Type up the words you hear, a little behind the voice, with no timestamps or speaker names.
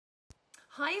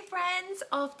Hi friends,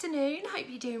 afternoon, hope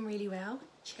you're doing really well.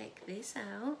 Check this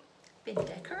out, been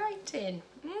decorating.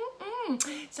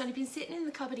 It's only been sitting in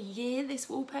the cupboard a year, this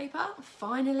wallpaper.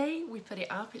 Finally, we put it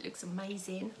up, it looks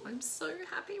amazing. I'm so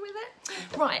happy with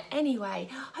it. Right, anyway,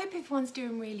 hope everyone's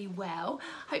doing really well.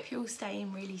 Hope you're all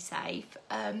staying really safe.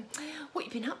 What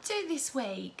you been up to this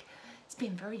week? It's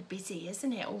been very busy,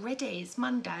 isn't it? Already it's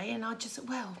Monday and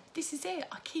well, this is it.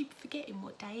 I keep forgetting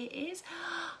what day it is.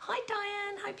 Hi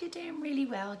Diane, hope you're doing really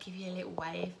well. I'll give you a little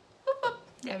wave. Whoop, whoop.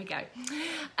 There we go.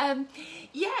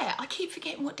 Yeah, I keep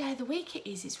forgetting what day of the week it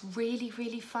is. It's really,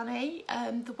 really funny.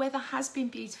 The weather has been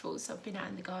beautiful, so I've been out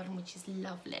in the garden, which is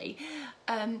lovely.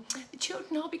 The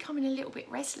children are becoming a little bit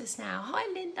restless now.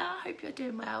 Hi Linda, hope you're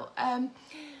doing well.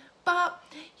 But,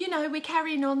 you know, we're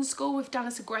carrying on. School have done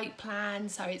us a great plan,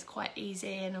 so it's quite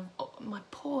easy. And my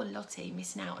poor Lottie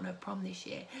missing out on her prom this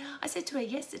year. I said to her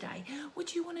yesterday, what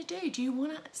do you want to do? Do you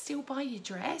want to still buy your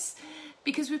dress?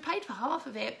 Because we paid for half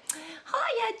of it.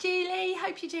 Hiya, Julie.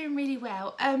 Hope you're doing really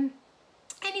well.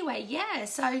 Anyway, yeah,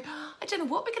 so I don't know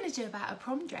what we're going to do about her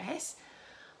prom dress.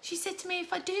 She said to me,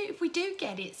 if we do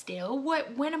get it still,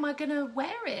 when am I going to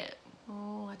wear it?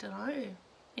 Oh, I don't know.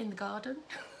 In the garden?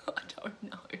 I don't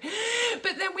know.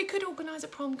 But then we could organise a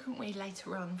prom, couldn't we,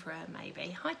 later on for her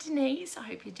maybe. Hi Denise, I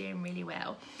hope you're doing really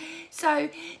well. So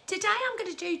today I'm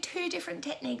going to do two different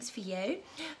techniques for you.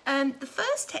 The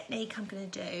first technique I'm going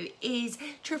to do is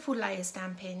triple layer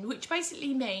stamping, which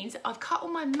basically means I've cut all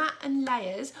my mat and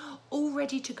layers all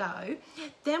ready to go.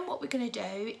 Then what we're going to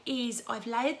do is I've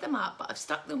layered them up, but I've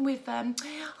stuck them with, hi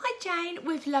Jane,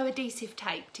 with low adhesive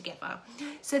tape together.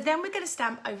 So then we're going to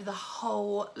stamp over the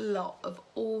whole lot of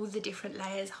all the different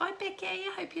layers. Hi Becky,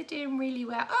 I hope you're doing really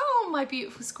well. Oh, my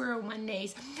beautiful squirrel on my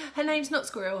knees. Her name's not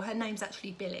Squirrel, her name's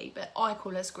actually Billy, but I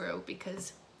call her Squirrel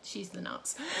because she's the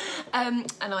nuts.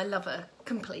 And I love her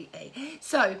completely.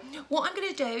 So what I'm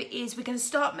going to do is we're going to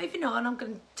start moving on. I'm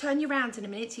going to turn you around in a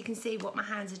minute so you can see what my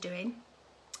hands are doing.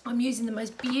 I'm using the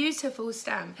most beautiful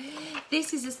stamp.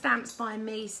 This is a Stamps by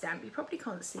Me stamp. You probably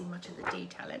can't see much of the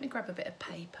detail. Let me grab a bit of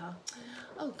paper.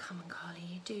 Oh, come on, Carly,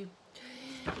 you do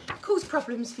cause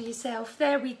problems for yourself.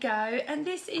 There we go. And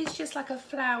this is just like a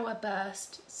flower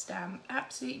burst stamp.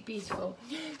 Absolutely beautiful.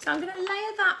 So I'm going to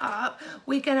layer that up.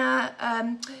 We're going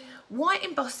to white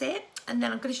emboss it, and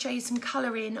then I'm going to show you some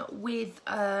colouring with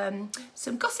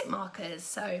some gossip markers.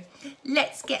 So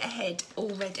let's get ahead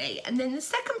already. And then the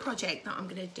second project that I'm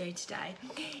going to do today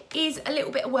is a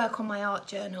little bit of work on my art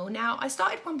journal. Now, I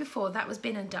started one before, that was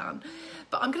been and done,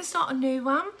 but I'm going to start a new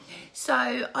one.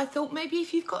 So I thought maybe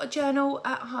if you've got a journal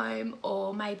at home,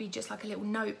 or maybe just like a little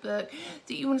notebook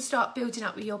that you want to start building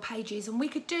up with your pages, and we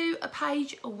could do a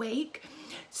page a week.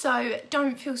 So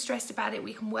don't feel stressed about it.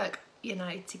 We can work, you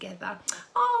know, together.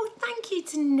 Oh, thank you,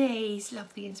 Denise.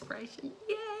 Love the inspiration.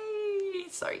 Yay!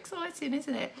 It's so exciting,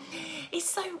 isn't it? It's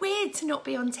so weird to not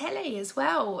be on telly as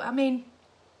well. I mean,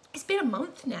 it's been a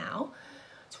month now.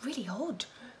 It's really odd,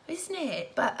 isn't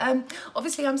it? But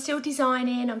obviously I'm still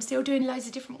designing, I'm still doing loads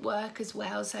of different work as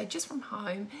well, so just from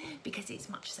home, because it's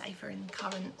much safer in the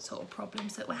current sort of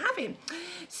problems that we're having.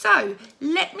 So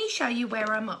let me show you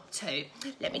where I'm up to.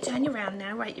 Let me turn you around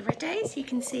now. Right, you ready? So you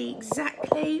can see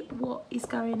exactly what is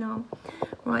going on.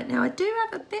 Right, now I do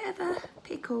have a bit of a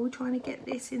pickle trying to get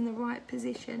this in the right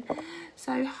position,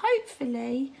 so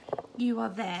hopefully you are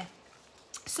there.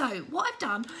 So what I've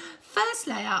done, first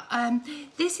layer,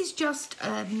 this is just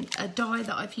a die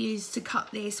that I've used to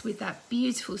cut this with that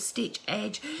beautiful stitch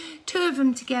edge. Two of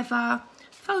them together,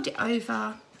 fold it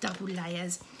over, double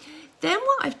layers. Then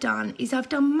what I've done is I've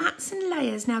done mats and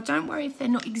layers. Now don't worry if they're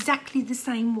not exactly the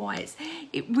same whites.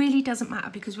 It really doesn't matter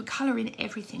because we're colouring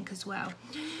everything as well.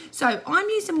 So I'm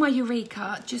using my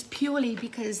Eureka just purely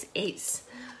because it's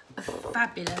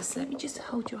fabulous. Let me just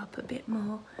hold you up a bit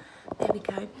more. There we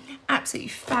go. Absolutely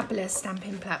fabulous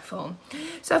stamping platform.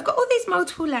 So I've got all these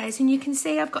multiple layers, and you can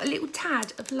see I've got a little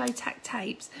tad of low tack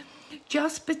tapes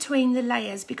just between the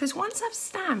layers, because once I've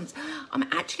stamped, I'm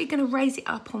actually going to raise it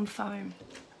up on foam.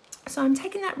 So I'm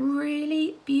taking that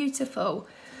really beautiful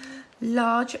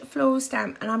large floral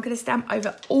stamp, and I'm going to stamp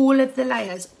over all of the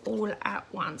layers all at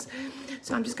once.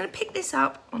 So I'm just going to pick this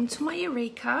up onto my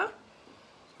Eureka,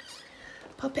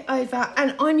 pop it over,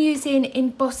 and I'm using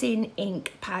embossing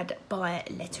ink pad by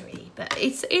Lettery, but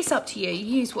it's up to you.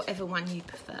 You use whatever one you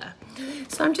prefer.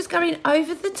 So I'm just going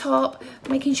over the top,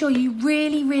 making sure you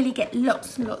really get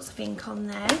lots and lots of ink on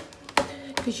there,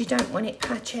 because you don't want it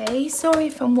patchy. Sorry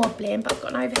if I'm wobbling, but I've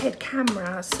got an overhead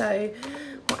camera, so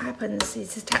what happens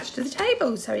is it's attached to the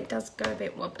table, so it does go a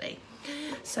bit wobbly.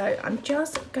 So I'm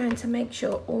just going to make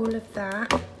sure all of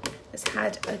that has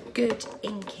had a good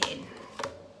ink in.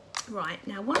 Right,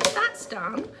 now once that's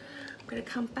done, I'm going to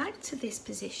come back to this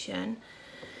position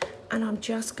and I'm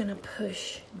just going to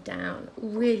push down.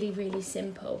 Really, really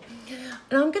simple.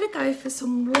 And I'm going to go for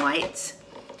some white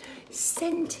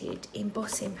scented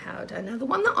embossing powder. Now the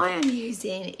one that I am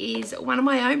using is one of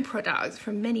my own products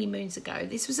from many moons ago.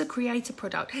 This was a creator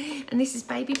product and this is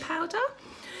baby powder.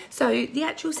 So the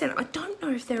actual scent, I don't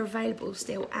know if they're available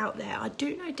still out there. I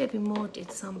do know Debbie Moore did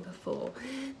some before.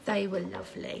 They were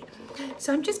lovely.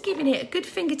 So I'm just giving it a good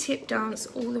fingertip dance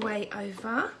all the way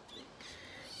over.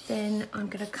 Then I'm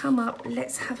going to come up,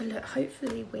 let's have a look.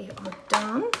 Hopefully we are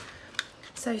done.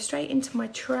 So straight into my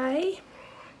tray.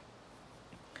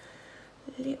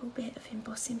 A little bit of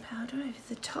embossing powder over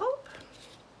the top.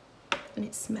 And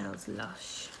it smells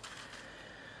lush.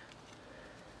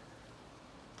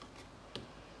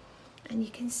 And you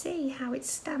can see how it's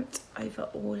stamped over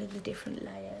all of the different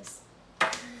layers.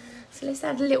 So let's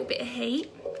add a little bit of heat.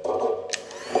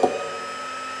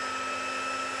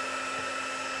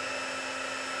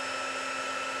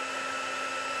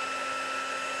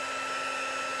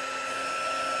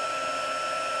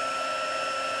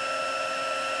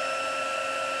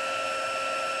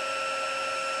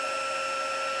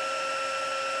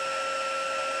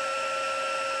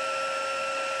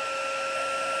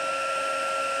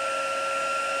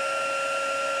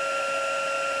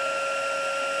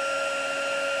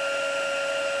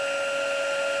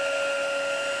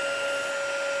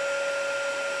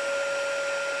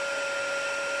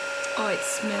 Oh, it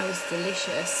smells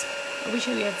delicious. I wish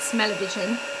we had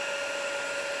smell-o-vision.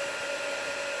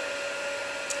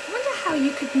 I wonder how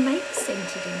you could make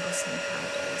scented embossing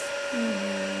powders.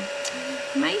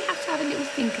 May have to have a little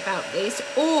think about this,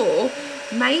 or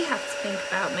may have to think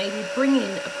about maybe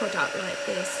bringing a product like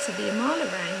this to the Amala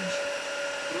range.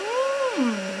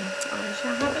 I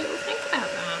shall have a little think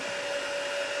about that.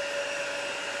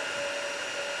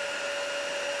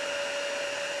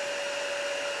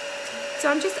 So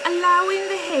I'm just allowing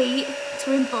the heat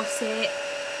to emboss it.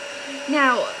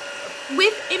 Now,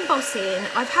 with embossing,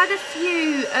 I've had a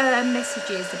few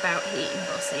messages about heat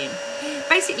embossing.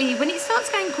 Basically, when it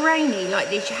starts going grainy like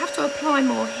this, you have to apply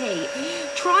more heat.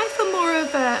 Try for more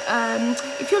of a,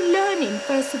 if you're learning,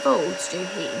 first of all, to do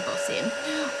heat embossing,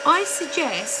 I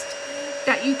suggest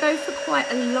that you go for quite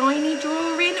a liney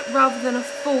drawing rather than a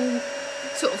full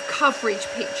sort of coverage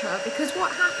picture, because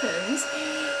what happens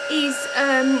is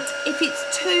if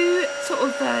it's too sort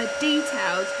of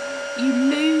detailed, you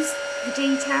lose the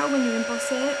detail when you emboss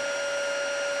it.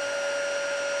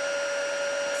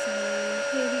 So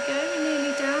here we go, we're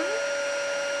nearly done.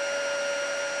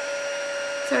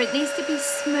 So it needs to be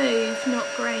smooth, not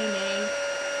grainy.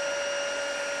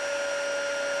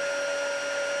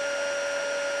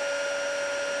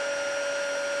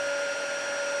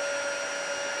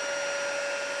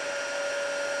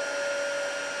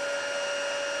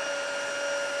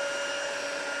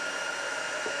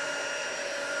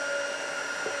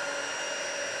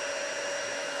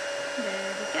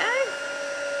 There we go.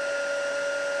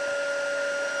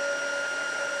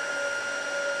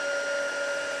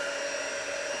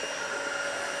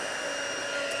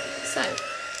 So,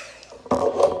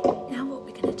 now what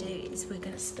we're going to do is we're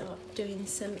going to start doing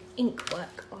some ink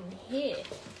work on here.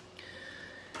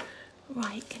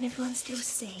 Right, can everyone still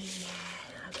see?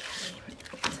 Yeah, okay.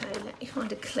 So let me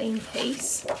find a clean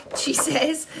piece, she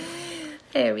says.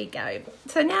 There we go.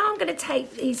 So now I'm going to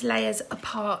take these layers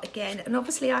apart again, and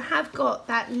obviously I have got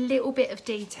that little bit of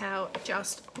detail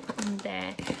just on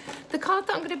there. The card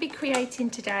that I'm going to be creating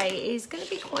today is going to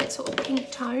be quite sort of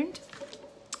pink toned,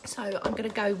 so I'm going to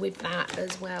go with that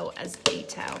as well as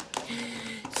detail.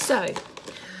 So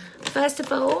first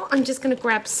of all, I'm just going to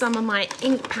grab some of my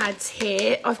ink pads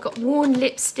here. I've got worn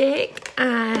lipstick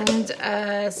and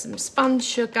some spun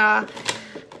sugar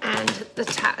and the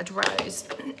tattered rose.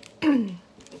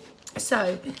 So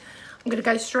I'm going to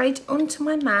go straight onto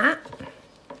my mat.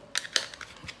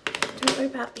 Don't worry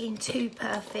about being too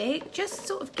perfect, just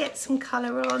sort of get some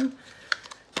colour on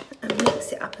and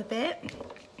mix it up a bit.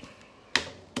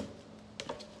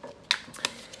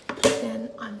 Then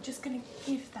I'm just going to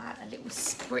give that a little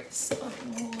spritz of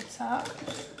water.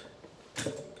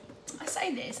 I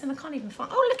say this and I can't even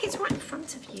find, oh look, it's right in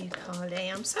front of you, Carly.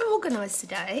 I'm so organised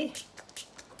today.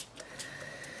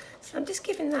 So I'm just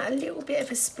giving that a little bit of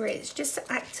a spritz just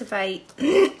to activate,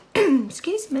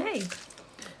 excuse me,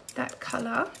 that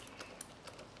colour.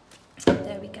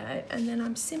 There we go. And then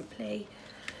I'm simply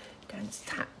going to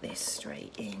tap this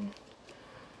straight in.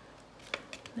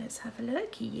 Let's have a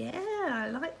look. Yeah, I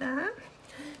like that.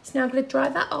 So now I'm going to dry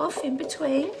that off in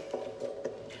between.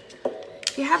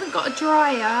 If you haven't got a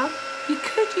dryer, You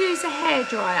could use a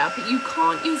hairdryer, but you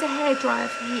can't use a hairdryer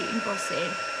for heat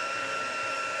embossing.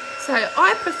 So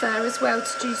I prefer as well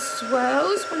to do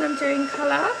swirls when I'm doing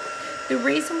colour. The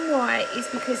reason why is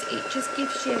because it just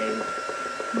gives you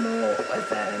more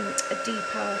of a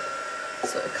deeper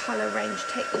sort of colour range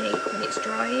technique when it's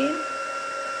drying.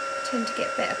 Tend to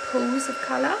get better pools of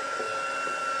colour.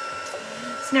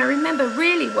 So now remember,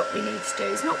 really what we need to do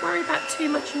is not worry about too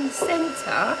much in the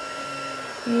centre.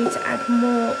 You need to add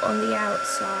more on the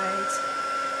outside.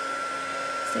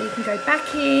 So you can go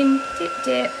back in, dip,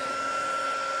 dip.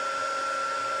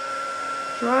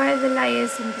 Dry the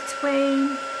layers in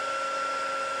between.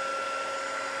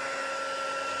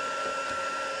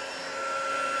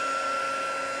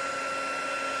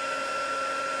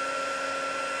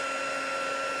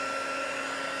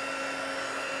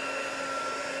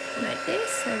 Like this,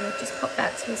 so I'll just pop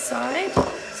that to the side.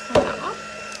 Let's try that off.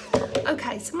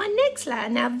 Okay, so my next layer,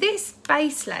 now this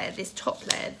base layer, this top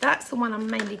layer, that's the one I'm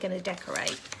mainly going to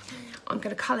decorate. I'm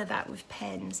going to colour that with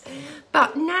pens.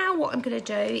 But now what I'm going to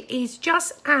do is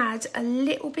just add a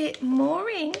little bit more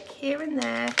ink here and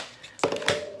there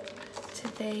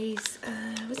to these.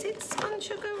 Was it spun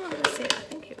sugar or was it? I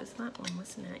think it was that one,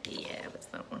 wasn't it? Yeah, it was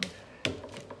that one.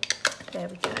 There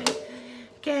we go.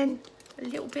 Again, a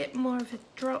little bit more of a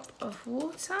drop of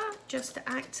water just to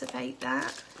activate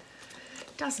that.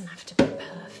 Doesn't have to be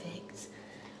perfect.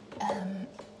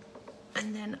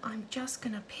 And then I'm just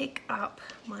going to pick up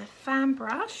my fan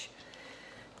brush,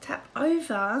 tap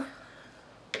over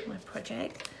my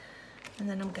project, and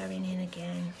then I'm going in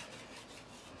again.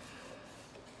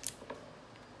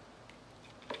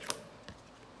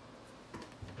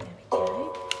 There we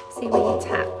go. See, when you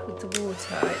tap with the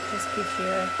water, it just gives you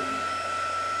a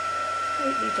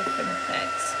totally different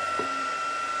effect.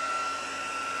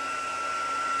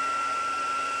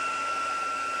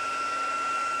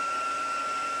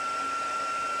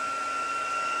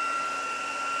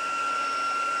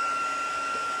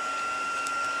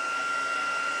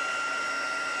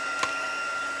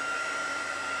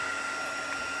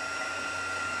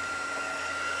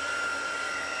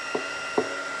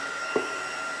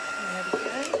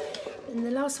 And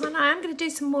the last one, I am going to do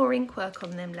some more ink work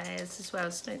on them layers as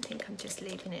well, so don't think I'm just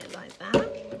leaving it like that.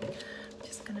 I'm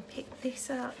just going to pick this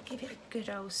up, give it a good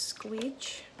old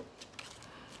squidge.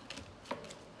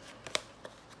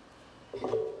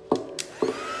 Just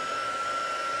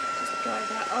dry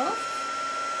that off.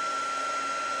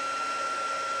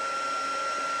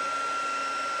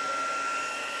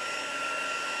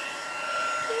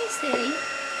 Can you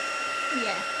see?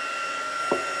 Yeah.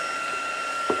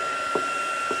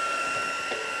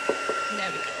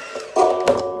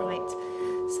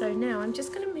 So now I'm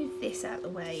just going to move this out of the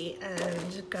way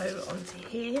and go onto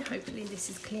here. Hopefully this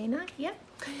is cleaner. Yep.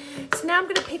 So now I'm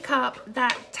going to pick up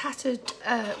that tattered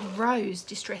rose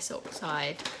distress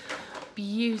oxide.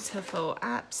 Beautiful,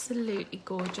 absolutely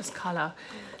gorgeous colour.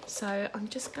 So I'm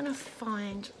just going to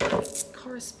find a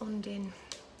corresponding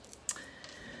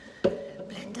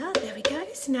blender. There we go.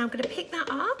 So now I'm going to pick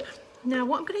that up. Now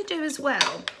what I'm going to do as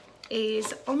well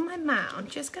is on my mat, I'm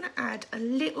just going to add a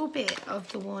little bit of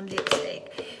the worn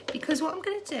lipstick, because what I'm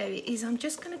going to do is I'm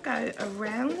just going to go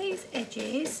around these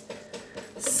edges.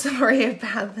 Sorry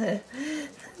about the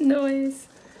noise.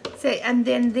 So, and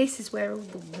then this is where all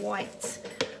the white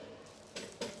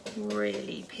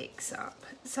really picks up.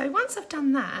 So once I've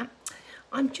done that,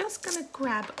 I'm just going to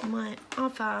grab my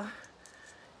other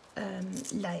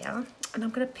layer, and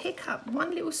I'm going to pick up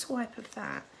one little swipe of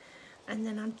that. And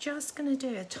then I'm just going to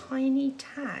do a tiny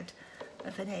tad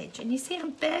of an edge. And you see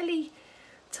I'm barely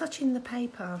touching the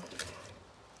paper.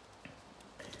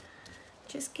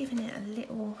 Just giving it a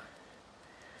little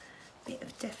bit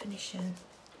of definition.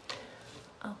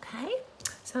 Okay,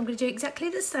 so I'm going to do exactly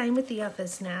the same with the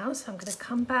others now. So I'm going to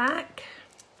come back,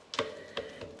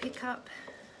 pick up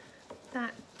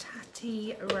that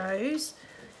tatty rose.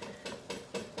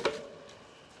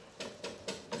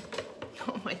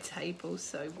 Oh, my table's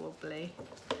so wobbly.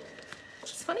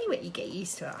 It's funny what you get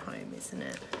used to at home, isn't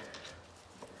it?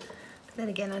 But then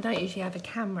again, I don't usually have a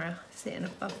camera sitting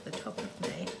above the top of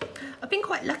me. I've been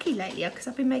quite lucky lately because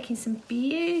I've been making some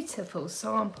beautiful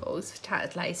samples for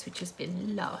tattered lace, which has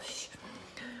been lush.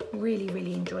 Really,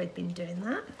 really enjoyed doing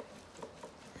that.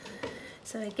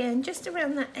 So again, just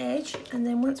around that edge, and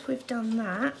then once we've done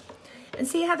that, and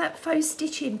see how that faux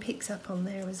stitching picks up on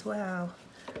there as well.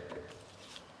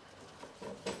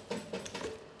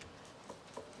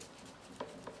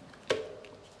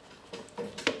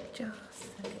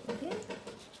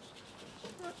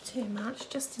 Too much,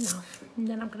 just enough. And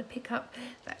then I'm going to pick up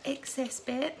that excess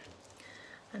bit,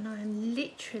 and I'm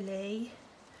literally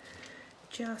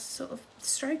just sort of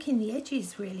stroking the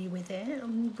edges really with it.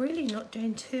 I'm really not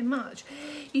doing too much.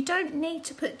 You don't need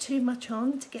to put too much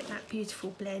on to get that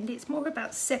beautiful blend. It's more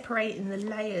about separating the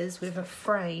layers with a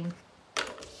frame.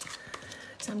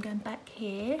 So I'm going back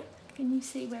here. Can you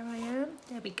see where I am?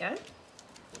 There we go.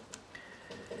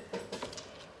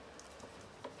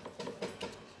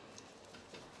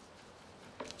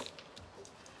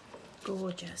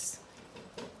 Gorgeous.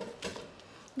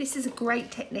 This is a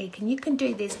great technique, and you can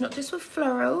do this not just with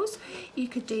florals, you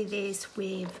could do this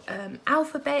with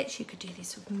alphabets, you could do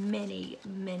this with many,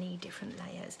 many different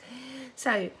layers.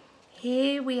 So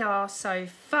here we are so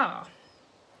far.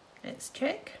 Let's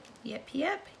check. Yep,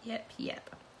 yep, yep,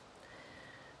 yep.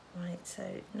 Right, so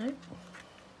nope.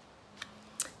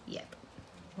 Yep.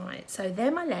 Right, so they're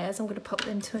my layers. I'm going to pop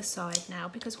them to a side now,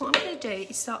 because what I'm going to do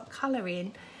is start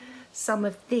colouring some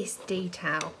of this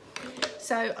detail.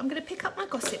 So I'm going to pick up my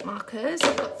Gossip markers.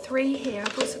 I've got 3 here.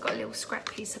 I've also got a little scrap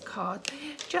piece of card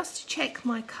just to check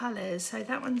my colours. So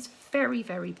that one's very,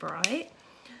 very bright.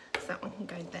 So that one can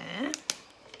go there.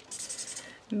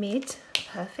 Mid,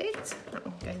 perfect. That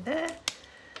one can go there.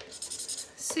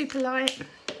 Super light.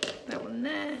 That one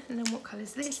there. And then what colour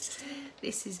is this?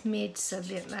 This is mid, so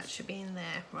that should be in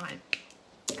there. Right.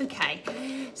 Okay.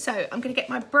 So I'm going to get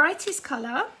my brightest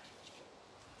colour.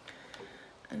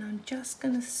 And I'm just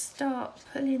going to start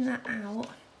pulling that out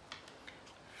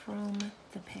from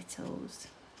the petals.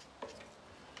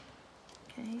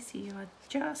 Okay, so you are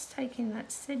just taking that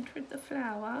centre of the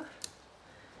flower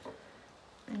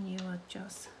and you are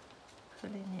just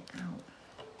pulling it out.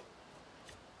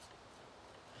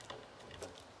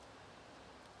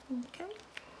 Okay,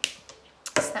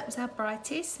 so that was our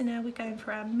brightest. So now we're going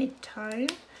for our mid-tone.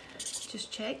 Just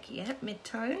check, yeah,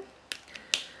 mid-tone.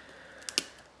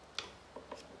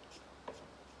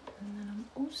 And then I'm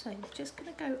also just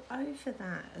going to go over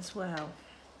that as well.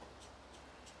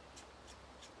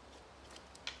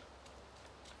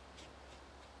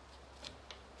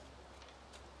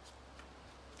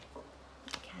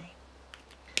 Okay.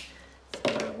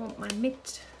 So I want my mid.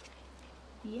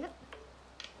 Yep.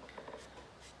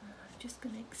 I'm just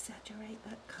going to exaggerate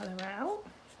that colour out.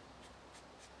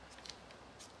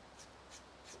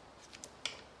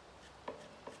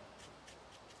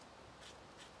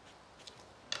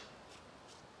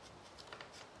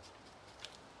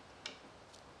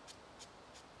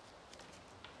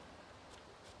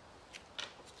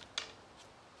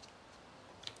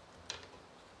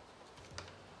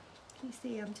 You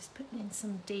see, I'm just putting in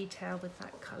some detail with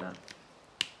that colour.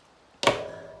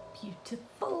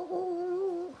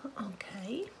 Beautiful.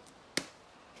 Okay.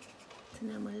 So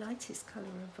now my lightest colour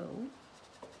of all.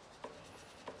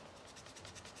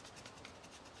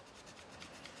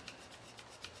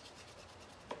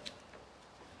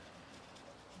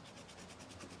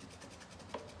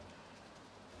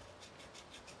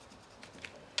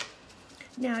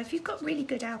 Now, if you've got really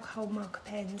good alcohol marker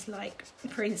pens, like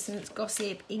for instance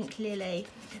Gossip, Ink Lily,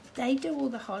 they do all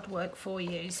the hard work for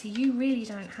you, so you really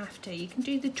don't have to. You can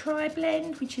do the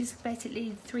tri-blend, which is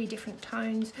basically 3 different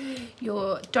tones,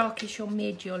 your darkish, your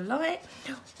mid, your light,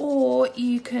 or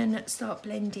you can start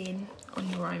blending on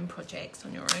your own projects,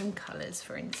 on your own colours,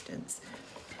 for instance.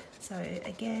 So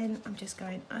again, I'm just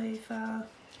going over.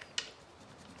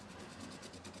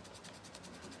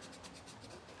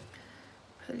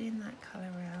 Pulling that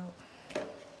colour out.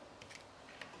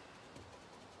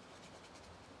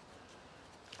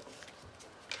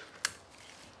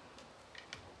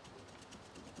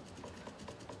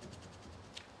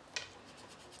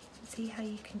 See how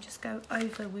you can just go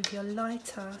over with your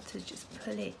lighter to just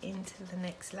pull it into the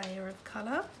next layer of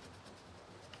colour.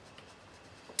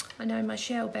 I know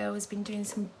Michelle Bell has been doing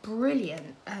some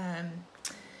brilliant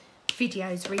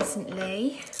videos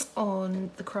recently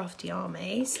on the Crafty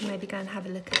Army, so maybe go and have a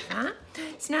look at that.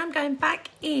 So now I'm going back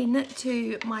in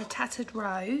to my Tattered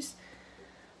Rose,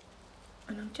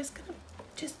 and I'm just going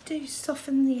to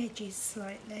soften the edges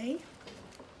slightly.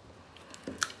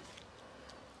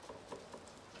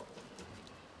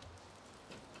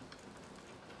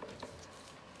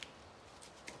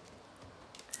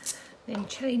 Then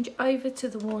change over to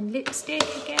the Worn Lipstick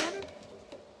again.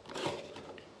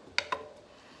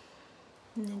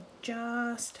 And then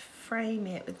just frame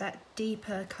it with that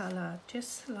deeper colour,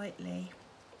 just slightly.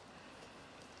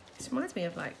 This reminds me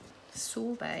of like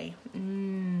sorbet.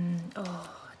 Oh,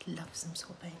 I'd love some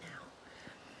sorbet now.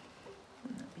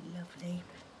 That'd be lovely.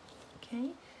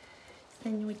 Okay,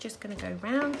 then we're just going to go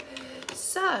round.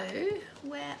 So,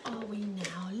 where are we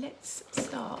now? Let's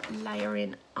start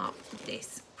layering up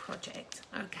this project.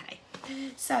 Okay.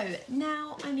 So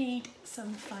now I need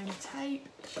some foam tape,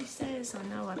 she says. I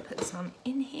know I put some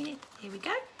in here. Here we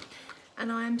go.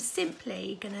 and I'm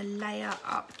simply going to layer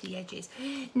up the edges.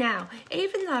 Now,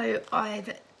 even though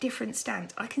I've different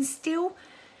stamps, I can still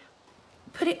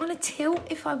put it on a tilt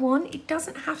if I want. It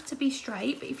doesn't have to be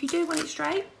straight, but if you do want it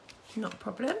straight, not a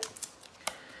problem.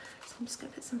 So I'm just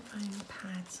going to put some foam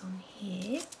pads on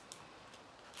here.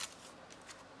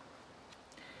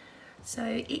 So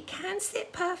it can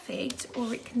sit perfect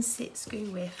or it can sit skew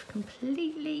whiff,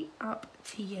 completely up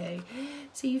to you.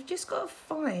 So you've just got to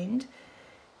find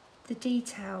the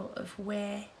detail of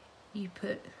where you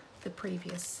put the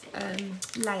previous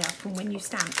layer from when you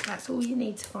stamped. That's all you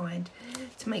need to find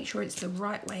to make sure it's the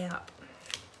right way up.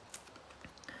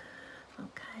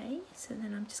 Okay, so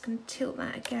then I'm just going to tilt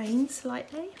that again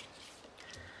slightly.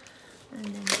 And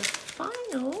then the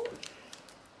final,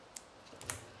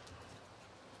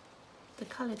 the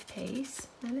coloured piece.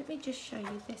 Now let me just show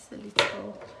you this a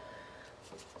little.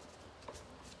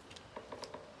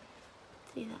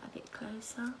 See that a bit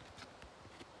closer.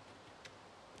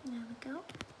 There we go.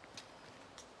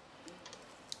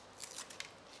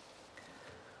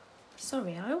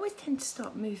 Sorry, I always tend to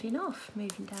start moving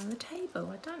down the table.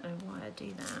 I don't know why I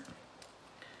do that.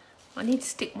 I need to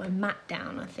stick my mat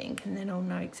down, I think, and then I'll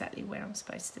know exactly where I'm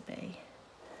supposed to be.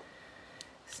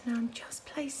 So now I'm just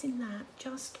placing that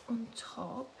just on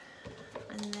top,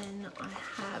 and then I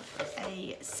have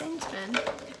a sentiment.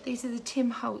 These are the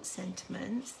Tim Holtz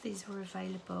sentiments. These are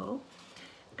available,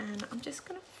 and I'm just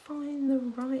going to find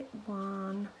the right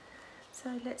one.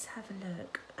 So let's have a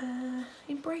look.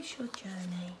 Embrace your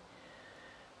journey.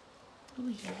 Oh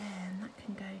yeah, and that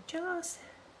can go just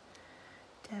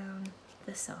down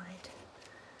the side.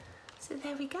 So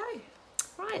there we go.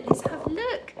 Right, let's have a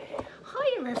look.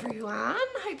 Hiya everyone,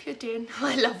 hope you're doing,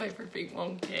 I love everything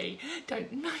wonky.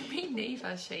 Don't know, me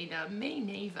neither, Sheena, me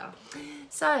neither.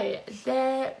 So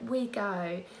there we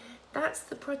go. That's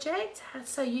the project.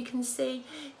 So you can see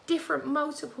different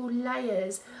multiple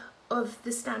layers of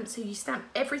the stamp. So you stamp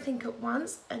everything at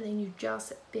once and then you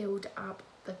just build up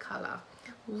the colour.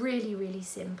 Really, really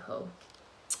simple.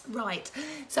 Right,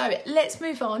 so let's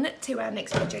move on to our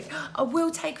next project. I will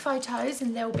take photos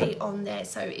and they'll be on there,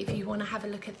 so if you want to have a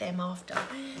look at them after,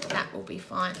 that will be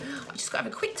fine. I've just got to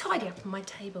have a quick tidy up on my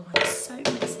table. I'm so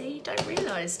messy, you don't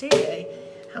realise, do you,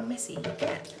 how messy you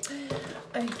get.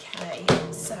 Okay,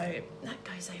 so that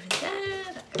goes over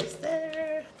there, that goes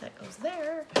there, that goes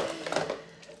there.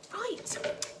 Right.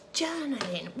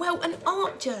 Journaling. Well, an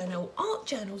art journal. Art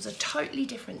journals are totally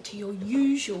different to your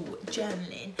usual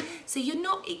journaling. So you're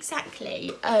not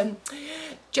exactly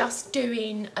just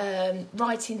doing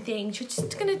writing things. You're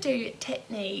just going to do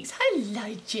techniques.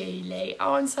 Hello, Julie.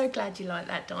 Oh, I'm so glad you like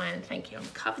that, Diane. Thank you. I'm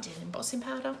covered in embossing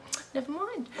powder. Never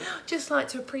mind. Just like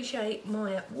to appreciate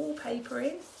my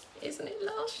wallpapering. Isn't it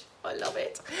lush? I love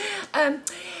it.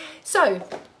 So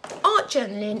art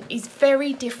journaling is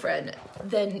very different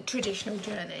than traditional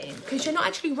journaling because you're not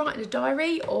actually writing a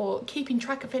diary or keeping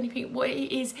track of anything. What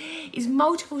it is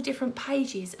multiple different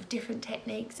pages of different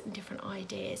techniques and different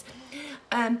ideas.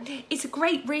 It's a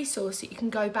great resource that you can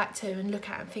go back to and look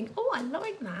at and think, oh, I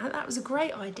like that. That was a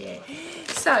great idea.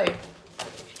 So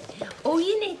all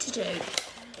you need to do,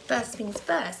 first things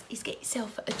first, is get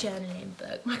yourself a journaling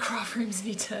book. My craft room's an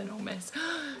eternal mess.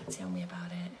 Tell me about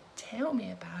it. Tell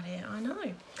me about it. I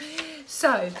know.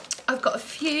 So I've got a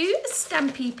few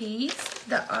stampy peas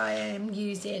that I am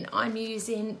using. I'm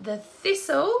using the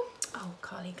Thistle. Oh,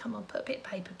 Carly, come on, put a bit of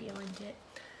paper behind it.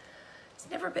 There's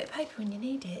never a bit of paper when you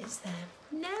need it, is there?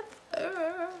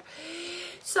 Never.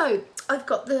 So I've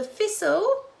got the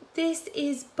Thistle. This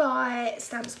is by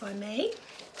Stamps by Me.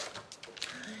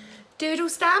 Doodle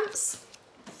stamps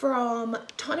from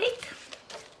Tonic.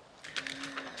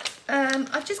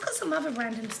 I've just got some other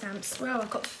random stamps as well. I've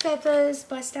got Feathers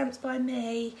by Stamps by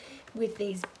Me with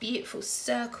these beautiful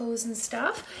circles and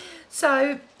stuff.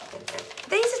 So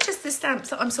these are just the stamps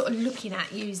that I'm sort of looking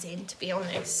at using, to be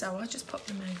honest. So I'll just pop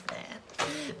them over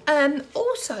there.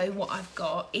 Also what I've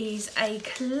got is a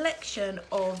collection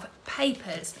of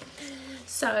papers.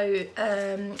 So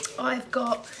I've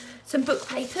got some book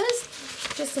papers,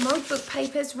 just some old book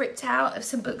papers ripped out of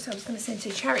some books I was going to send to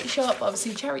a charity shop.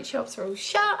 Obviously charity shops are all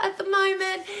shut at the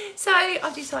moment, so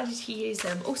I've decided to use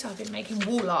them. Also, I've been making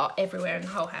wall art everywhere in the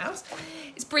whole house.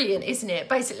 It's brilliant, isn't it?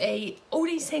 Basically, all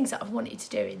these things that I've wanted to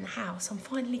do in the house, I'm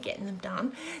finally getting them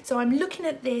done. So I'm looking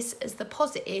at this as the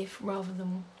positive rather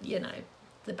than, you know,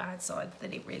 the bad side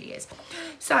that it really is.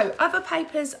 So other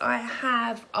papers I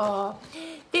have are,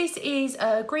 this is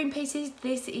green pieces.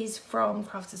 This is from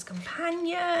Crafter's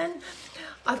Companion.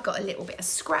 I've got a little bit of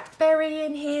scrapberry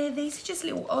in here. These are just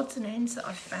little odds and ends that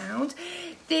I've found.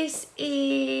 This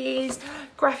is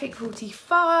graphic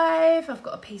 45. I've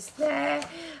got a piece there.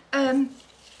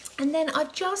 And then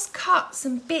I've just cut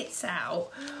some bits out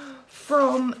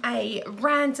from a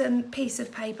random piece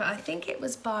of paper. I think it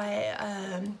was by,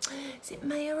 is it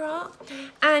Mayer Art?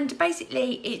 And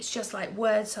basically it's just like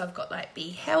words. So I've got like be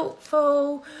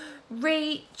helpful,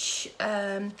 reach.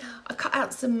 I cut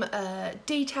out some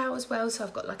detail as well. So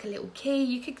I've got like a little key.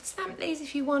 You could stamp these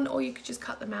if you want, or you could just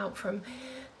cut them out from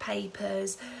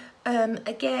papers.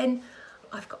 Again,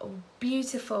 I've got a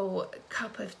beautiful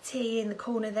cup of tea in the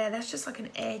corner there. That's just like an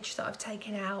edge that I've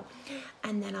taken out.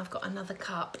 And then I've got another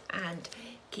cup and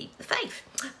keep the faith.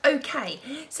 Okay,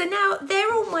 so now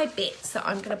they're all my bits that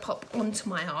I'm going to pop onto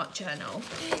my art journal.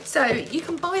 So you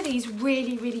can buy these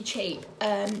really, really cheap.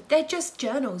 They're just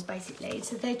journals basically.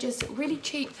 So they're just really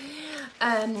cheap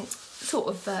sort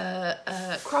of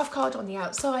craft card on the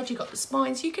outside. You've got the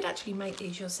spines. You could actually make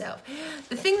these yourself.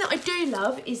 The thing that I do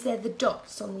love is they're the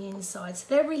dots on the inside. So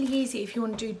they're really easy if you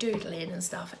want to do doodling and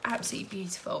stuff. Absolutely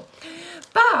beautiful.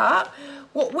 But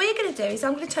what we're going to do is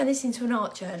I'm going to turn this into an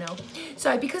art journal.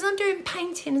 So because I'm doing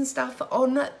painting and stuff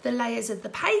on the layers of the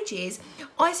pages,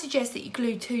 I suggest that you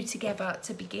glue two together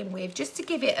to begin with, just to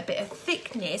give it a bit of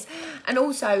thickness, and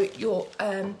also your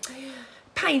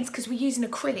paints, because we're using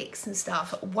acrylics and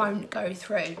stuff, won't go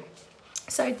through.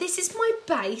 So this is my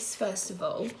base first of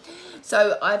all.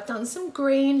 So I've done some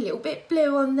green, a little bit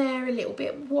blue on there, a little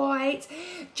bit white,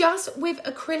 just with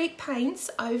acrylic paints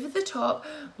over the top.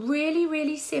 Really,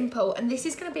 really simple. And this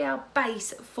is going to be our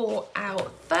base for our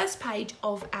first page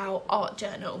of our art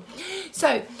journal.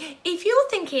 So if you're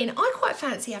thinking, I quite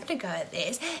fancy having a go at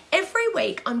this, every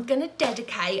week I'm going to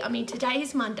dedicate, I mean today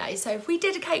is Monday, so if we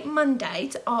dedicate Monday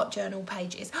to art journal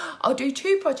pages, I'll do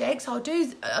 2 projects. I'll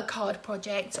do a card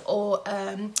project, or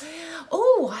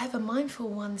oh, I have a mindful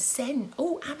one sent.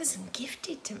 Oh, Amazon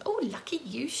gifted to me. Oh, lucky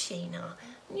you, Sheena.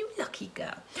 You lucky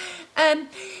girl.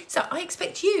 So I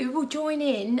expect you will join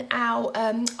in our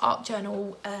art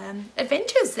journal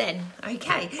adventures then.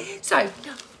 Okay, so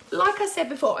like I said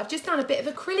before, I've just done a bit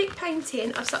of acrylic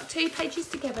painting. I've stuck 2 pages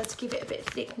together to give it a bit of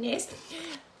thickness.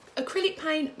 Acrylic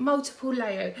paint, multiple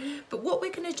layer. But what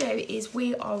we're going to do is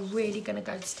we are really going to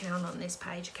go to town on this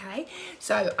page, okay?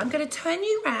 So I'm going to turn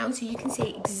you around so you can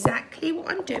see exactly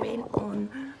what I'm doing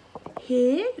on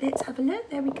here. Let's have a look.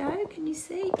 There we go. Can you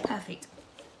see? Perfect.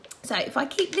 So if I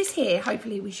keep this here,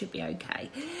 hopefully we should be okay.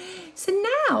 So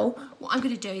now what I'm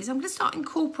going to do is I'm going to start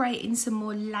incorporating some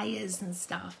more layers and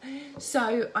stuff.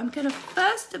 So I'm going to,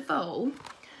 first of all,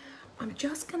 I'm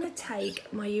just going to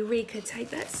take my Eureka,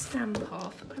 take that stamp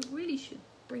off. I really should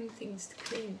bring things to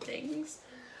clean things.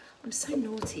 I'm so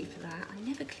naughty for that. I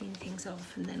never clean things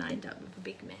off and then I end up with a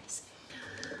big mess.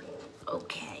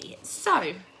 Okay, so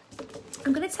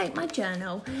I'm going to take my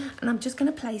journal and I'm just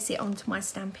going to place it onto my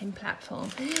stamping platform,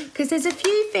 because there's a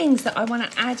few things that I want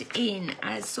to add in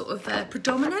as sort of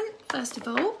predominant, first of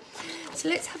all. So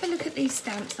let's have a look at these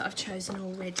stamps that I've chosen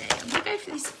already. I'm going to go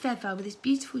for this feather with this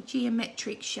beautiful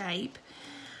geometric shape,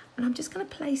 and I'm just going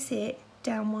to place it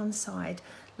down one side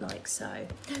like so.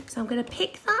 So I'm going to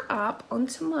pick that up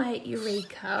onto my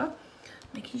Eureka,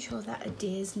 making sure that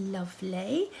adheres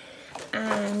lovely,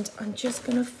 and I'm just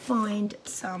going to find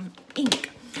some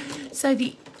ink. So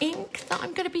the ink that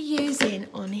I'm going to be using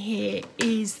on here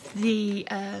is the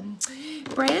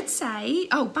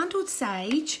bundled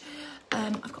sage.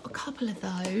 I've got a couple of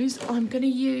those. I'm going to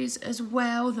use as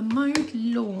well the mowed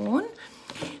lawn,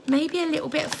 maybe a little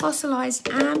bit of fossilized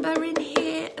amber in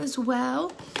here as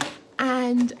well,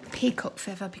 and peacock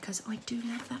feather, because I do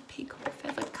love that peacock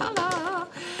feather colour.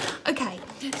 Okay,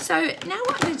 so now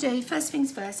what I'm going to do, first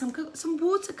things first, I've got some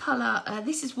watercolour.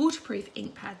 This is waterproof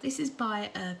ink pad. This is by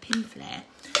Pinflair.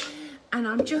 And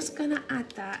I'm just going to add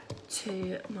that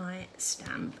to my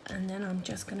stamp, and then I'm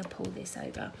just going to pull this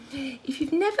over. If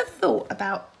you've never thought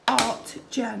about art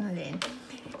journaling,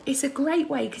 it's a great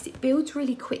way because it builds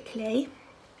really quickly,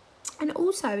 and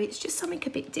also it's just something a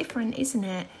bit different, isn't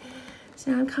it?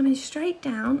 So now I'm coming straight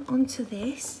down onto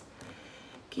this,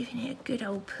 giving it a good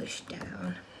old push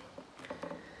down.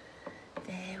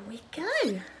 There we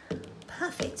go.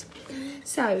 Perfect.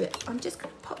 So I'm just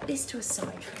going to pop this to a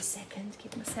side for a second,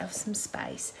 give myself some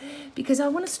space, because I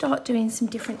want to start doing some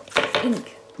different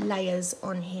ink layers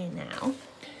on here now.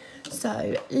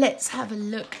 So let's have a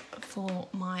look for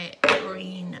my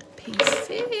green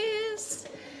pieces.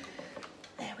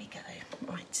 There we go.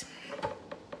 Right.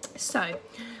 So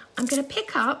I'm going to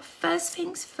pick up, first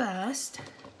things first,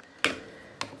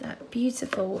 that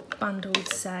beautiful bundled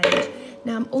sage.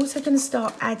 Now I'm also going to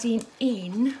start adding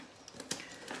in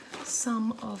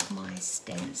some of my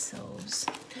stencils.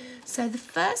 So the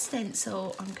first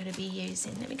stencil I'm going to be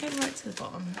using, let me go right to the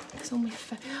bottom. It's all my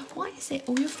why is it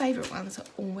all your favourite ones are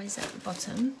always at the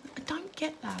bottom? I don't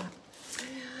get that.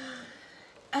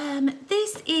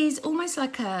 This is almost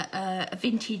like a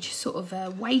vintage sort of a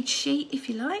wage sheet, if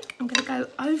you like. I'm going to go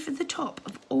over the top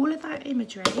of all of that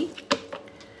imagery.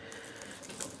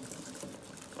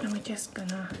 And we're just going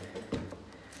to...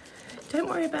 Don't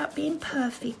worry about being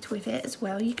perfect with it as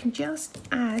well. You can just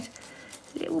add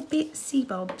little bitsy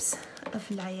bobs of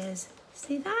layers.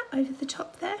 See that over the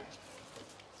top there?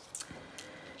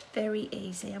 Very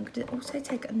easy. I'm going to also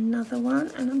take another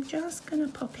one and I'm just going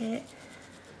to pop it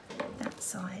that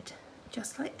side,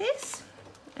 just like this.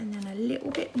 And then a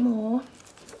little bit more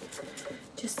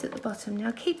just at the bottom.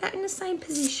 Now keep that in the same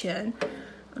position.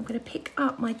 I'm going to pick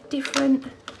up my different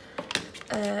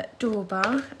door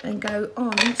bar and go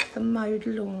on to the mowed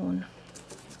lawn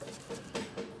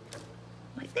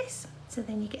like this, so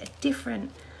then you get a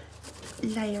different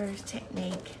layer of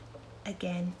technique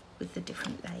again with the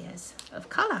different layers of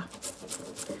colour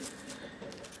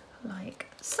like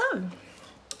so.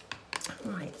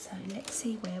 Right, so let's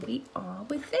see where we are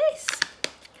with this.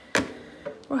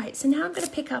 Right, so now I'm going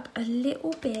to pick up a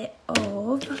little bit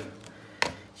of,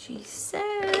 she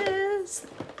says,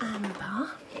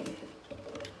 amber.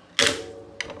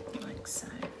 So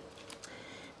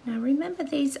now remember,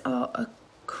 these are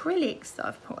acrylics that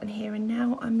I've put on here, and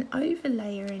now I'm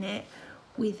overlaying it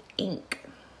with ink.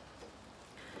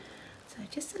 So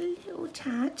just a little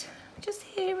tad, just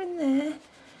here and there.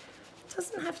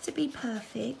 Doesn't have to be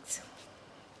perfect,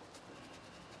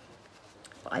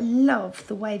 but I love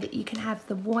the way that you can have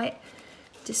the white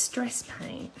distress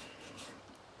paint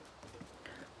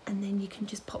and then you can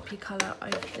just pop your colour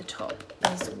over the top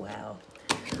as well.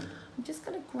 I'm just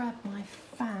going to grab my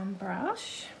fan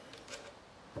brush,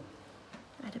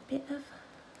 add a bit of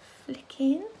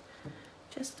flicking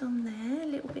just on there, a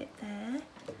little bit there,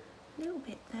 a little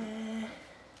bit there,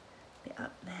 a bit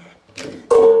up there. And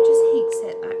I'll just heat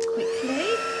set that quickly.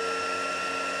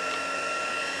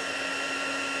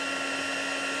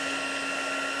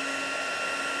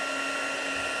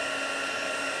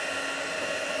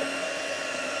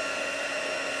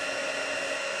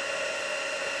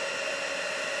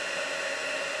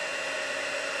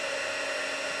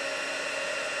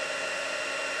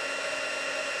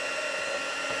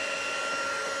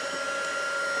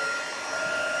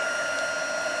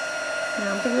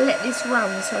 Now I'm going to let this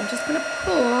run, so I'm just going to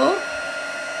pour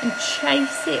and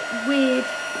chase it with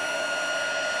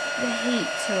the heat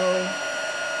tool.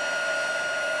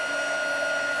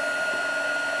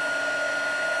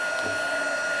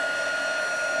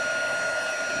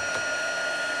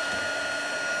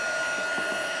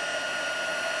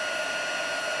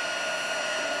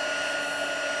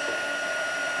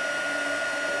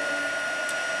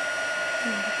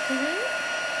 Okay.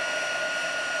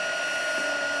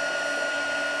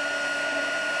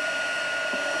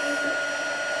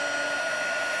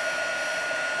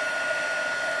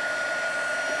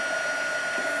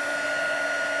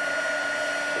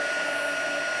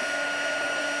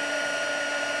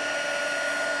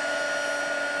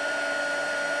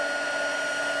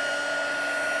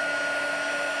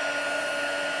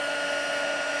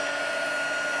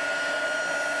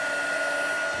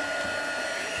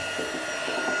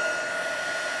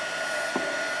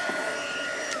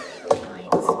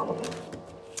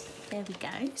 There we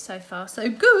go, so far so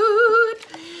good.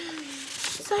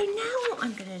 So now what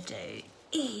I'm going to do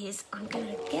is I'm going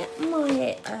to get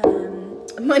my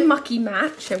my mucky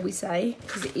mat, shall we say,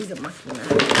 because it is a mucky mat.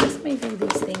 Let's move all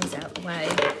these things out the way.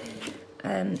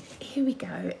 Here we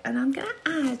go, and I'm going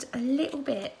to add a little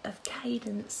bit of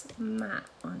Cadence matte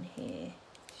on here,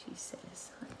 she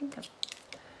says. I think I've...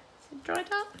 Is it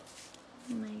dried up?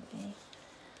 Maybe.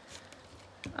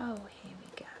 Oh, here we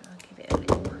go. I'll give it a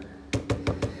little...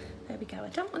 There we go. I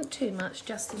don't want too much,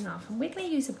 just enough. And we're going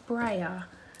to use a brayer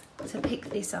to pick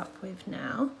this up with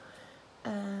now.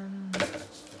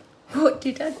 What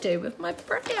did I do with my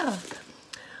brayer?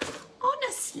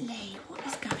 Honestly, what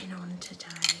is going on today?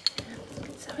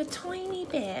 So a tiny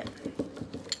bit,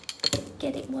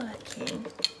 get it working,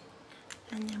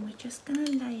 and then we're just going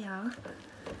to layer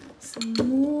some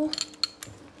more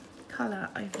colour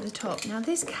over the top. Now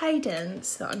this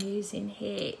Cadence that I'm using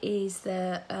here is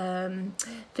the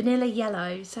vanilla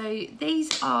yellow. So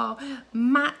these are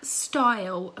matte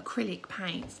style acrylic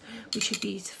paints, which are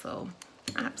beautiful,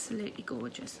 absolutely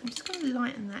gorgeous. I'm just going to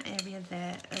lighten that area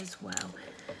there as well.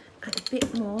 Add a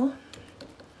bit more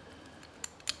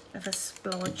of a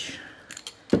splodge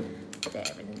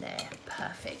there and there.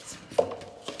 Perfect.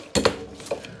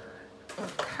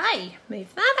 Okay. Okay,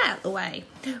 move that out of the way.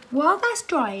 While that's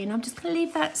drying, I'm just going to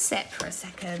leave that set for a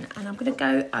second, and I'm going to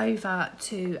go over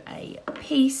to a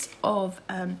piece of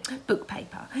book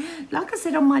paper. Like I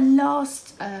said on my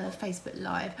last Facebook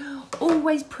Live,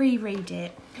 always pre-read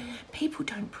it. People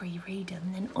don't pre-read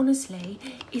them, then honestly,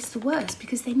 it's the worst,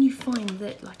 because then you find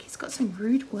that like it's got some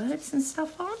rude words and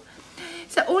stuff on.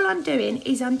 So all I'm doing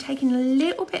is I'm taking a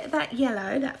little bit of that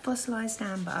yellow, that fossilised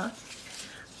amber,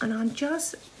 and I'm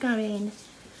just going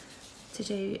to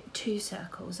do 2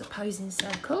 circles, opposing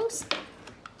circles.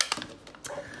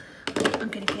 I'm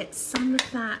going to get some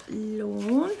of that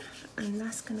lawn, and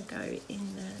that's going to go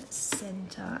in the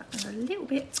centre, and a little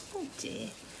bit, oh dear,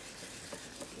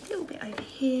 a little bit over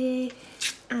here,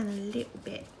 and a little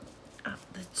bit up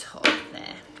the top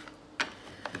there.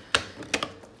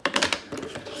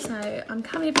 So I'm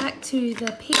coming back to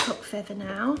the peacock feather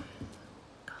now.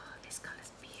 God, this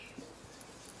colour's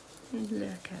beautiful.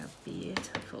 Look how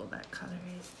beautiful that colour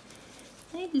is.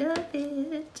 I love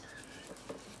it.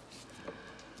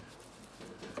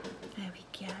 There we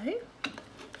go.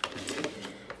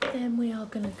 Then we are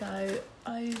going to go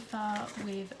over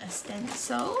with a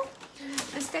stencil.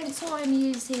 The stencil I'm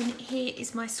using here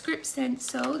is my script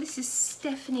stencil. This is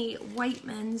Stephanie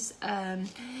Waitman's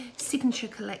signature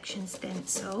collection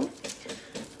stencil.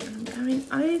 And I'm going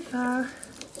over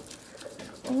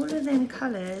all of them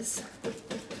colours,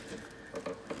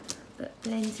 but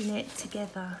blending it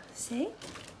together. See? A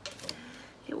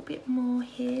little bit more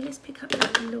here. Let's pick up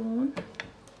that lawn.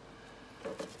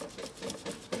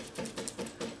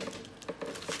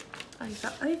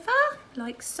 Over,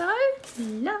 like so.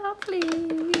 Lovely.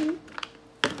 Then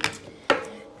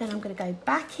I'm going to go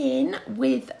back in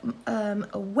with a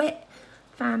wet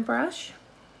fan brush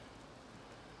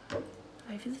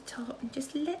over the top and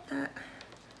just let that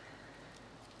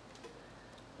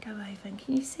go over. And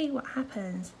can you see what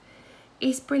happens?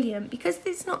 It's brilliant because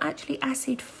it's not actually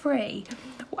acid free.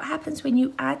 What happens when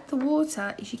you add the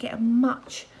water is you get a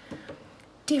much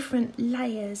different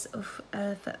layers of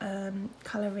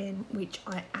colouring, which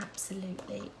I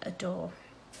absolutely adore.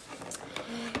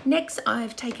 Next,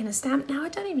 I've taken a stamp. Now, I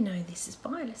don't even know who this is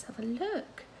by. Let's have a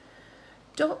look.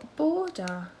 Dot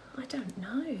border. I don't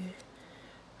know.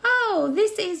 Oh,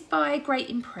 this is by Great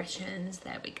Impressions.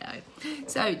 There we go.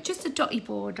 So, just a dotty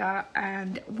border,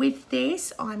 and with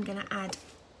this, I'm going to add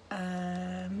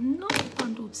not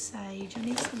bundled sage. I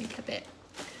need something a bit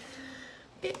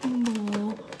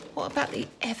more. What about the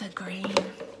evergreen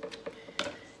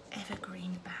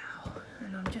bough?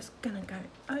 And I'm just gonna go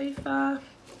over.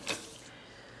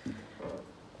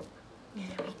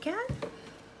 There we go.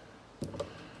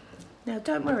 Now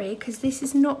don't worry, because this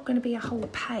is not going to be a whole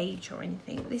page or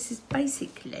anything. This is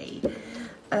basically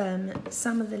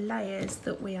some of the layers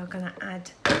that we are going to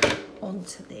add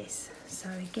onto this. So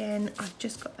again, I've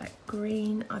just got that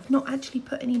green. I've not actually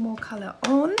put any more colour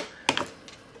on.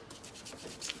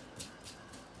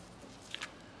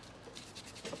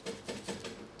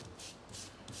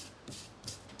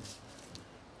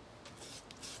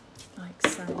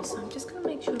 So I'm just going to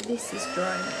make sure this is dry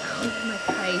now on my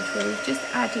page where we've just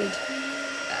added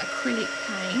acrylic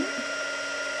paint.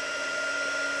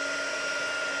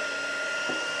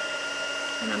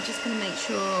 And I'm just going to make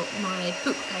sure my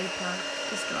book paper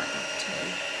is dried up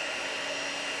too.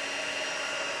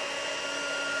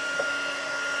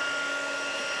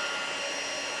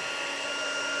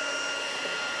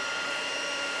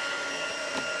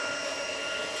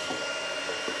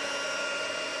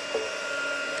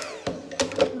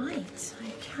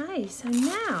 So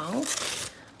now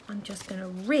I'm just going to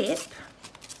rip,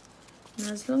 and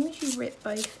as long as you rip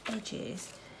both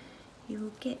edges, you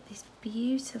will get this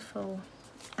beautiful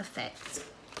effect.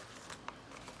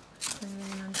 And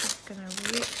then I'm just going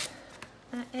to rip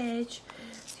that edge.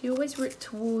 So you always rip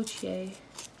towards you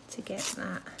to get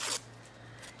that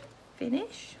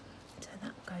finish. So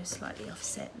that goes slightly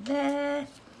offset there.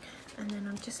 And then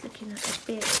I'm just looking at a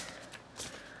bit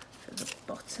for the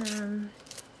bottom.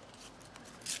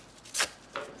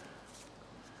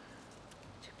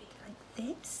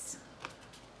 This,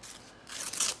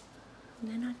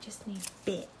 and then I just need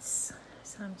bits,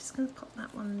 so I'm just going to pop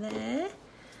that one there.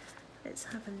 Let's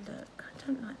have a look. I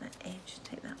don't like that edge,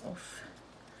 take that off.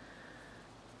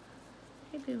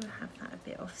 Maybe we'll have that a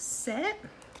bit offset.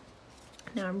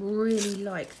 Now I really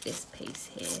like this piece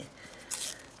here.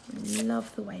 I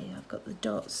love the way I've got the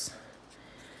dots,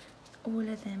 all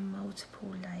of them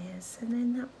multiple layers, and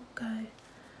then that will go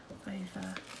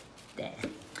over there.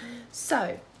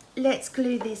 So let's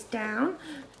glue this down.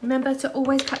 Remember to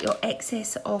always cut your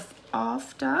excess off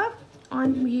after.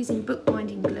 I'm using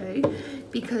bookbinding glue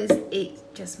because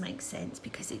it just makes sense,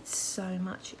 because it's so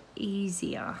much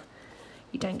easier.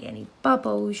 You don't get any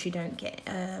bubbles, you don't get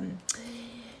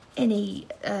any,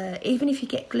 even if you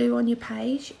get glue on your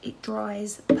page, it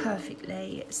dries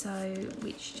perfectly, so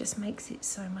which just makes it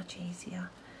so much easier.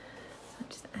 So I'm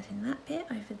just adding that bit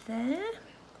over there.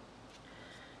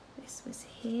 This was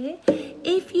here.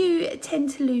 If you tend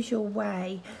to lose your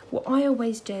way, what I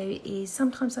always do is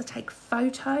sometimes I take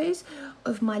photos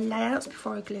of my layouts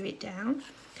before I glue it down,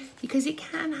 because it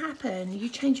can happen. You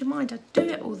change your mind. I do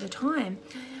it all the time.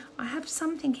 I have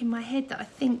something in my head that I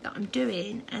think that I'm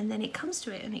doing, and then it comes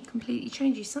to it and it completely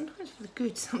changes, sometimes for the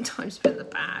good, sometimes for the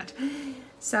bad.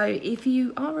 So if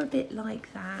you are a bit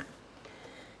like that,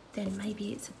 then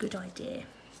maybe it's a good idea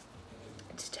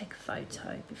to take a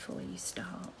photo before you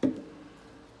start.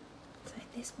 So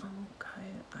this one will go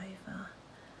over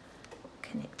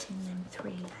connecting them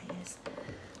 3 layers.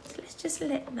 So let's just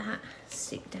let that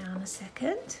stick down a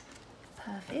second.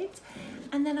 Perfect.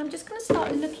 And then I'm just going to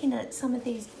start looking at some of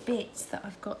these bits that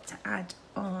I've got to add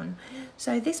on.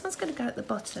 So this one's going to go at the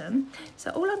bottom. So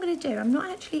all I'm going to do, I'm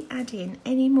not actually adding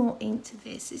any more ink to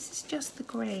this. This is just the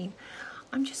green.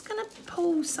 I'm just going to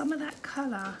pull some of that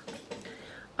colour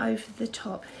over the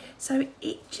top. So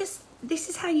it just, this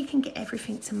is how you can get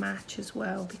everything to match as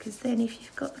well, because then if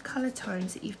you've got the colour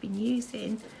tones that you've been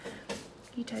using,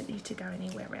 you don't need to go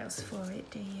anywhere else for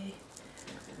it, do you?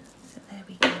 So there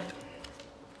we go.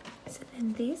 So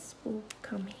then this will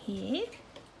come here.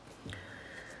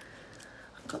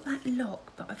 I've got that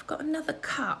lock, but I've got another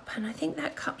cup, and I think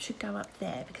that cup should go up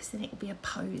there, because then it will be a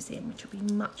posing, which will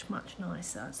be much, much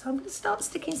nicer. So I'm going to start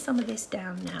sticking some of this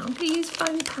down now. I'm going to use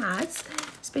foam pads,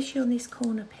 especially on this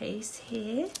corner piece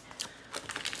here,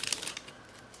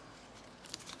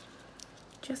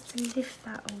 just to lift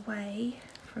that away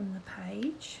from the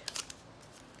page.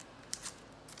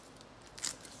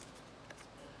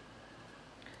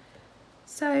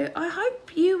 So I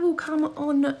hope you will come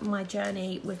on my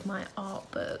journey with my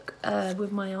art book,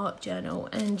 with my art journal,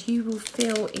 and you will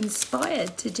feel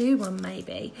inspired to do one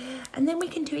maybe. And then we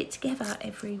can do it together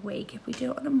every week. If we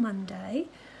do it on a Monday,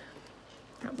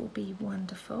 that will be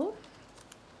wonderful.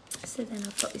 So then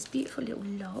I've got this beautiful little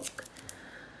lock.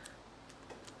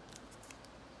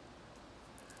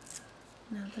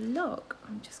 Now the lock,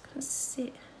 I'm just going to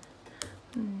sit.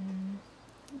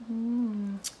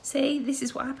 See, this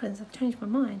is what happens. I've changed my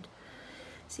mind.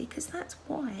 See, because that's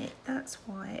white, that's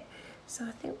white. So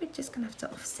I think we're just going to have to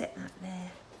offset that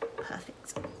there.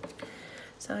 Perfect.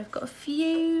 So I've got a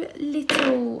few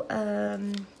little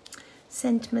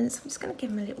sentiments. I'm just going to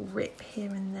give them a little rip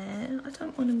here and there. I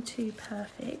don't want them too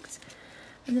perfect.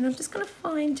 And then I'm just going to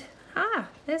find,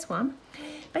 there's one.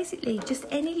 Basically, just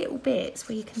any little bits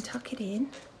where you can tuck it in.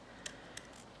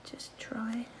 Just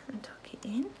try and tuck it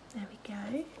in. There we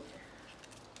go.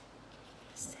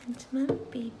 Sentiment,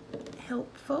 be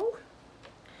helpful.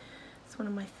 It's one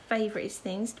of my favourite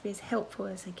things, to be as helpful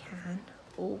as I can.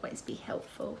 Always be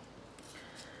helpful.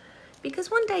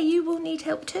 Because one day you will need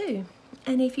help too.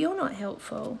 And if you're not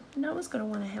helpful, no one's going to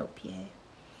want to help you.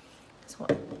 That's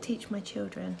what I teach my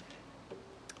children.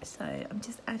 So I'm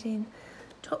just adding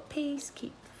top piece,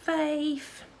 keep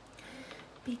faith.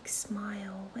 Big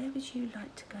smile. Where would you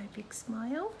like to go, big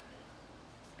smile?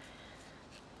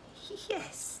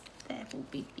 Yes. That will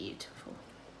be beautiful.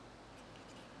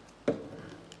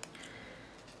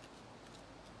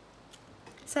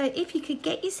 So if you could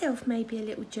get yourself maybe a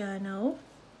little journal,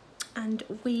 and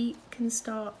we can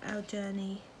start our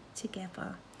journey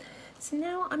together. So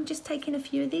now I'm just taking a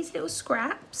few of these little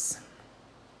scraps.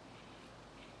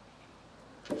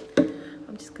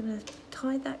 I'm just going to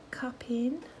tie that cup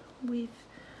in with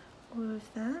all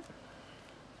of that.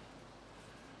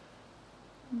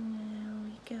 There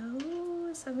we go.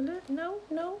 Let's have a look. No,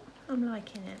 I'm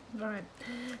liking it. Right.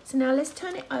 So now let's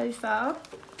turn it over.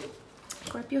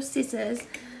 Grab your scissors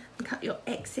and cut your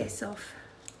excess off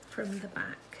from the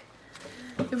back.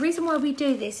 The reason why we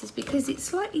do this is because it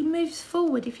slightly moves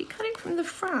forward. If you cut it from the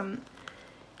front,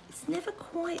 it's never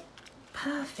quite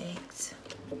perfect.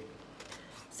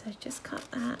 So just cut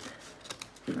that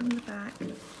from the back.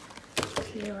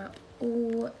 Clear up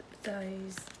all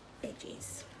those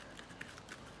edges.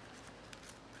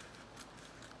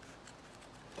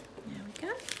 There we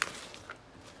go.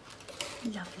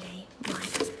 Lovely.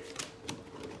 Right.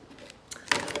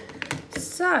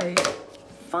 So,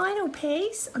 final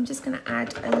piece, I'm just going to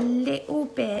add a little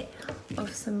bit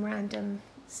of some random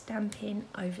stamping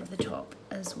over the top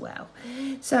as well.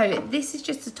 So this is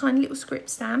just a tiny little script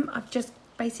stamp. I've just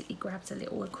basically grabbed a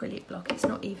little acrylic block. It's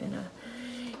not even a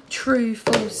true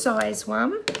full size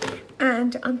one.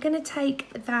 And I'm going to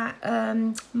take that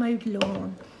Mowed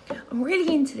Lawn. I'm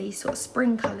really into these sort of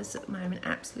spring colours at the moment,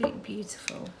 absolutely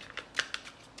beautiful.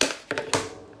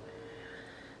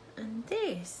 And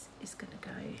this is going to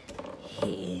go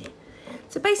here.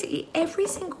 So basically every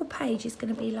single page is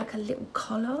going to be like a little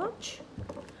collage,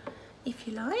 if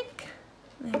you like.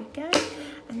 There we go.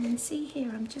 And then see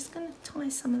here, I'm just going to tie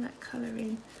some of that colour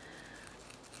in.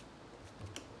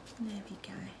 There we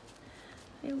go.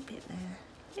 A little bit there,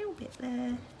 a little bit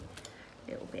there,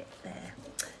 a little bit there.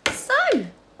 So,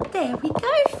 there we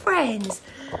go, friends.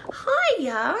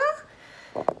 Hiya.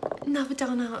 Never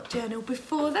done art journal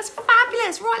before. That's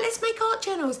fabulous. Right, let's make art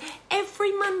journals.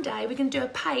 Every Monday we're going to do a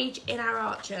page in our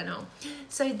art journal.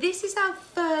 So this is our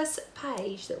first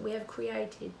page that we have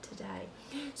created today.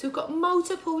 So we've got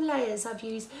multiple layers. I've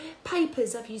used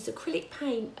papers, I've used acrylic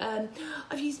paint,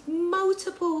 I've used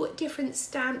multiple different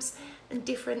stamps and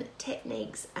different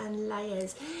techniques and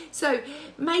layers. So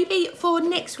maybe for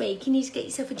next week you need to get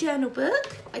yourself a journal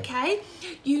book, okay?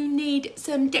 You need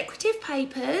some decorative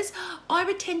papers. I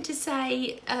would tend to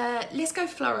say let's go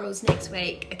florals next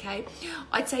week, okay?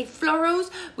 I'd say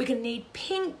florals. We're gonna need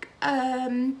pink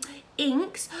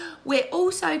inks. We're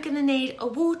also going to need a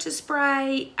water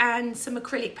spray and some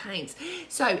acrylic paints.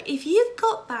 So if you've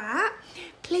got that,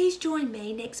 please join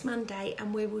me next Monday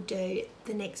and we will do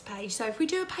the next page. So if we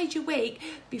do a page a week,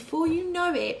 before you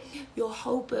know it, your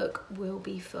whole book will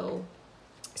be full.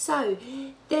 So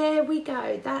there we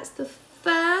go. That's the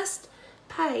first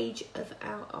page of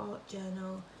our art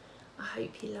journal. I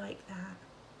hope you like that.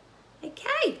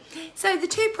 Okay, so the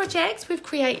two projects we've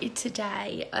created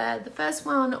today, the first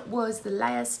one was the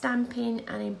layer stamping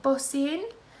and embossing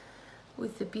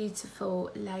with the beautiful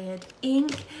layered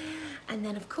ink, and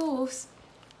then of course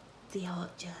the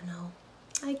art journal.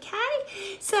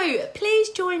 Okay, so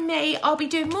please join me. I'll be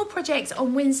doing more projects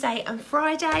on Wednesday and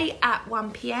Friday at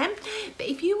 1 p.m. But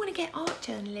if you want to get art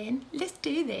journaling, let's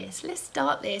do this. Let's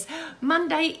start this.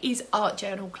 Monday is Art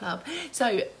Journal Club.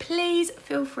 So please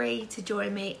feel free to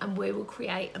join me and we will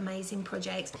create amazing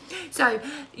projects. So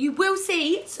you will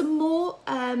see some more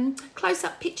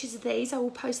close-up pictures of these. I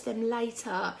will post them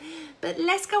later. But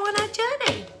let's go on our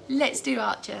journey. Let's do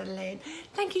art journaling.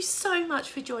 Thank you so much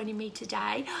for joining me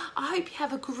today. I hope you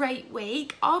have a great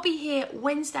week. I'll be here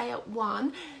Wednesday at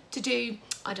 1 to do,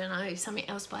 I don't know, something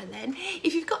else by then.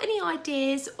 If you've got any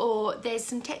ideas or there's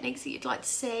some techniques that you'd like to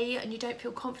see and you don't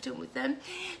feel confident with them,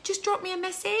 just drop me a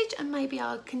message and maybe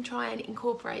I can try and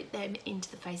incorporate them into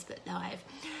the Facebook Live.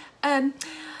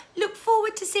 Look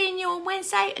forward to seeing you on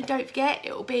Wednesday, and don't forget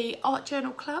it will be Art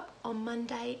Journal Club on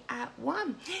Monday at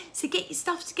 1. So get your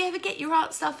stuff together, get your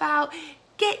art stuff out,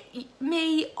 get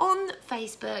me on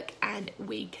Facebook and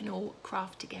we can all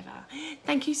craft together.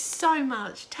 Thank you so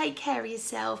much. Take care of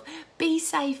yourself. Be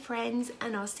safe, friends,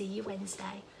 and I'll see you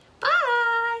Wednesday.